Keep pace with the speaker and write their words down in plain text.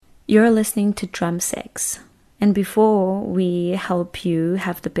You're listening to Drum Sex. And before we help you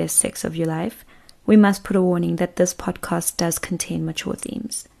have the best sex of your life, we must put a warning that this podcast does contain mature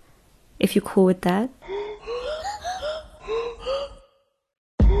themes. If you're cool with that.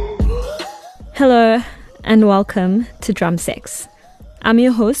 Hello and welcome to Drum Sex. I'm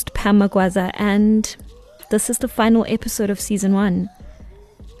your host, Pam Magwaza, and this is the final episode of Season 1.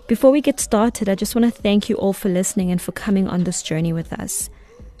 Before we get started, I just want to thank you all for listening and for coming on this journey with us.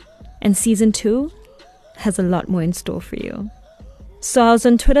 And Season 2 has a lot more in store for you. So I was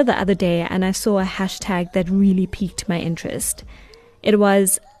on Twitter the other day and I saw a hashtag that really piqued my interest. It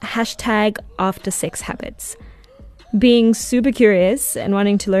was hashtag after sex habits. Being super curious and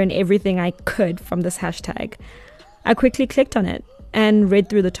wanting to learn everything I could from this hashtag, I quickly clicked on it and read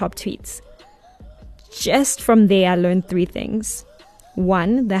through the top tweets. Just from there, I learned 3 things.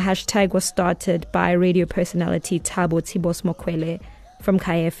 1, the hashtag was started by radio personality Thabo Tibos Mokwele from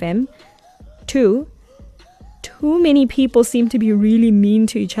Kaya FM. 2, too many people seem to be really mean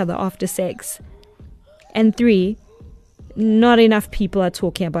to each other after sex. And 3, not enough people are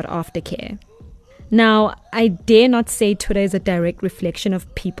talking about aftercare. Now, I dare not say Twitter is a direct reflection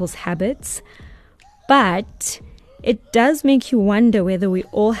of people's habits, but it does make you wonder whether we're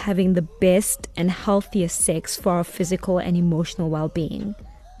all having the best and healthiest sex for our physical and emotional well-being.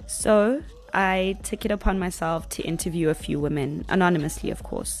 So, I took it upon myself to interview a few women, anonymously of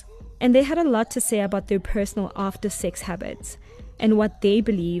course. And they had a lot to say about their personal after-sex habits and what they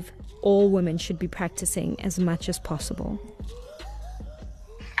believe all women should be practicing as much as possible.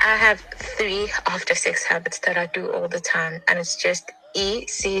 I have 3 after sex habits that I do all the time, and it's just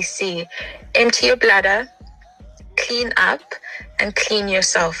ECC. Empty your bladder, clean up, and clean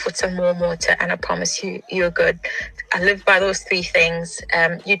yourself with some warm water, and I promise you, you're good. I live by those 3 things.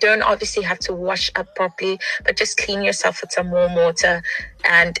 You don't obviously have to wash up properly, but just clean yourself with some warm water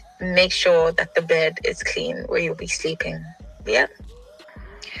and make sure that the bed is clean where you'll be sleeping. Yeah.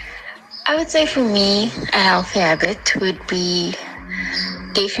 I would say for me, a healthy habit would be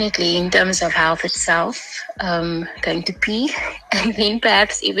definitely in terms of health itself, going to pee and then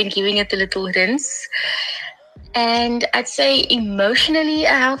perhaps even giving it a little rinse. And I'd say emotionally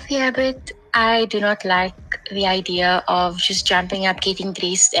a healthy habit, I do not like the idea of just jumping up, getting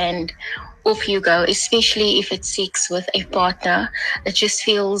dressed and off you go, especially if it's sex with a partner.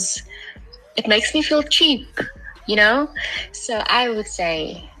 It makes me feel cheap, you know? So I would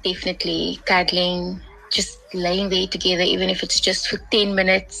say definitely cuddling, just laying there together, even if it's just for 10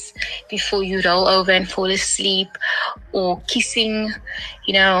 minutes before you roll over and fall asleep, or kissing,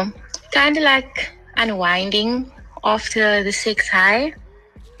 you know, kind of like unwinding after the sex high,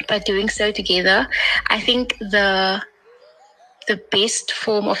 but doing so together. I think the best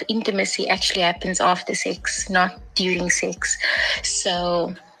form of intimacy actually happens after sex, not during sex.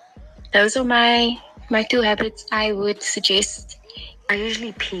 So those are my 2 habits I would suggest. I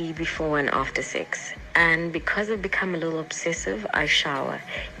usually pee before and after sex, and because I've become a little obsessive, I shower.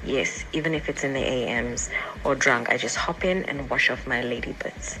 Yes, even if it's in the AMs or drunk, I just hop in and wash off my lady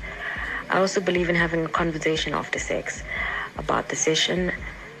bits. I also believe in having a conversation after sex about the session,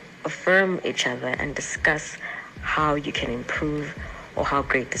 affirm each other, and discuss how you can improve or how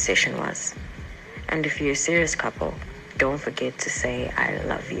great the session was. And if you're a serious couple, don't forget to say, I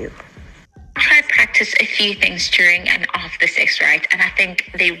love you. I practice a few things during and after sex, right? And I think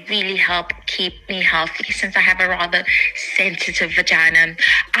they really help keep me healthy since I have a rather sensitive vagina.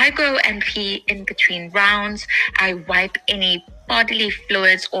 I go and pee in between rounds. I wipe any bodily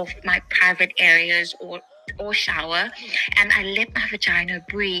fluids off my private areas or shower, and I let my vagina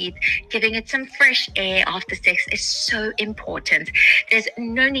breathe. Giving it some fresh air after sex is so important. There's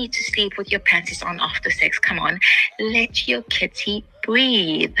no need to sleep with your panties on after sex. Come on, let your kitty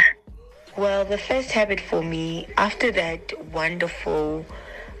breathe. Well, the first habit for me, after that wonderful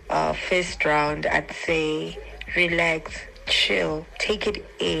first round, I'd say relax, chill, take it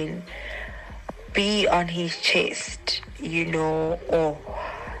in, be on his chest, you know, or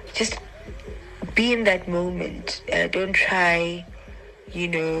just be in that moment. Don't try, you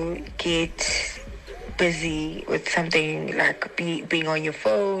know, get busy with something like being on your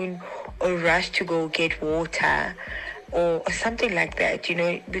phone or rush to go get water or something like that, you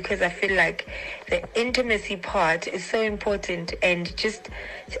know, because I feel like the intimacy part is so important. And just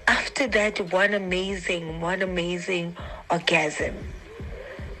after that one amazing orgasm,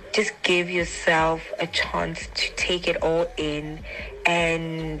 just give yourself a chance to take it all in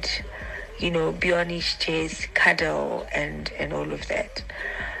and, you know, be on his chest, cuddle and all of that.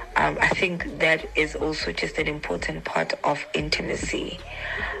 I think that is also just an important part of intimacy.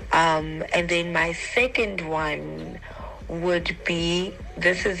 And then my second one would be,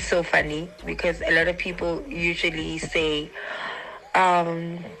 this is so funny because a lot of people usually say,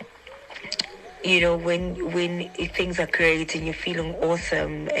 when things are great and you're feeling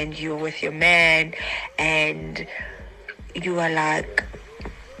awesome and you're with your man and you are like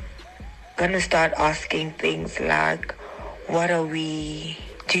gonna start asking things like, what are we?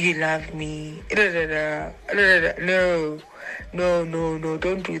 Do you love me? No,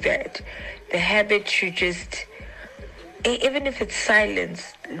 don't do that. The habit should just, even if it's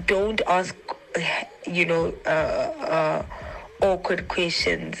silence, don't ask, awkward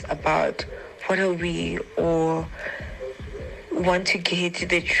questions about what are we, or want to get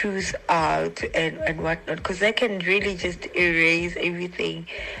the truth out and whatnot, because that can really just erase everything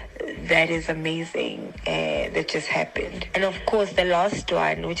that is amazing that just happened. And of course, the last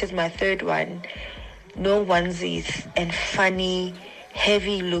one, which is my third one, no onesies and funny,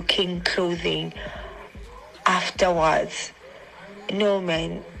 heavy-looking clothing afterwards. No,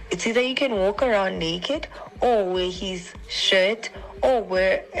 man. It's either you can walk around naked or wear his shirt or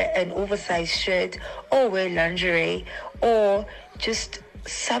wear an oversized shirt or wear lingerie or just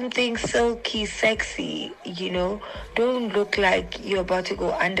something silky, sexy, Don't look like you're about to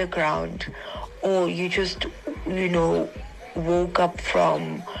go underground or you just, woke up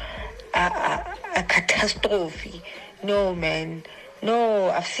from a catastrophe. No, man. No,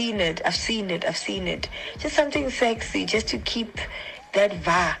 I've seen it. Just something sexy, just to keep that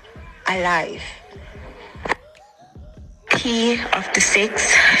va alive. Pee after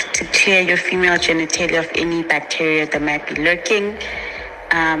sex to clear your female genitalia of any bacteria that might be lurking.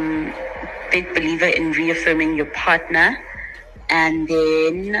 Big believer in reaffirming your partner, and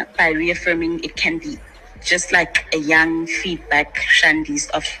then by reaffirming, it can be just like a young feedback, Shandies,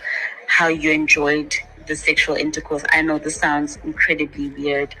 of how you enjoyed the sexual intercourse. I know this sounds incredibly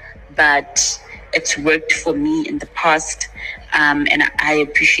weird, but it's worked for me in the past, and I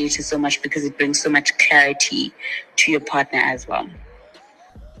appreciate it so much because it brings so much clarity to your partner as well.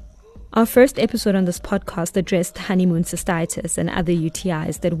 Our first episode on this podcast addressed honeymoon cystitis and other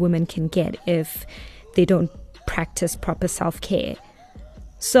UTIs that women can get if they don't practice proper self-care.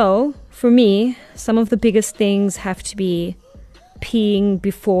 So, for me, some of the biggest things have to be peeing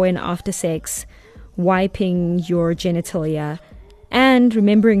before and after sex, wiping your genitalia, and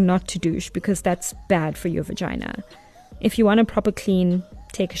remembering not to douche because that's bad for your vagina. If you want a proper clean,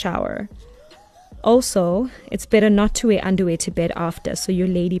 take a shower. Also, it's better not to wear underwear to bed after so your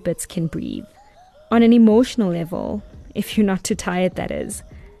lady bits can breathe. On an emotional level, if you're not too tired, that is,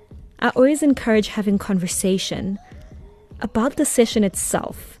 I always encourage having conversation about the session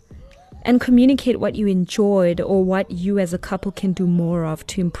itself and communicate what you enjoyed or what you as a couple can do more of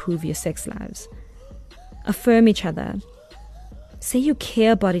to improve your sex lives. Affirm each other. Say you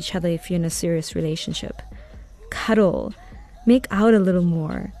care about each other if you're in a serious relationship. Cuddle. Make out a little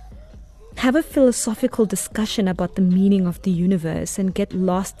more. Have a philosophical discussion about the meaning of the universe and get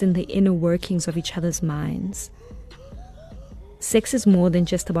lost in the inner workings of each other's minds. Sex is more than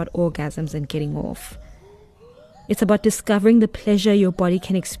just about orgasms and getting off. It's about discovering the pleasure your body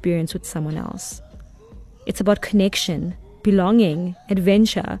can experience with someone else. It's about connection, belonging,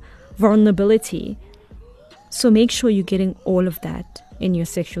 adventure, vulnerability. So make sure you're getting all of that in your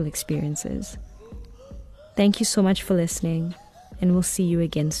sexual experiences. Thank you so much for listening, and we'll see you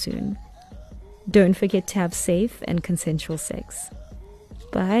again soon. Don't forget to have safe and consensual sex.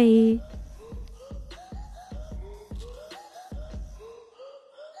 Bye.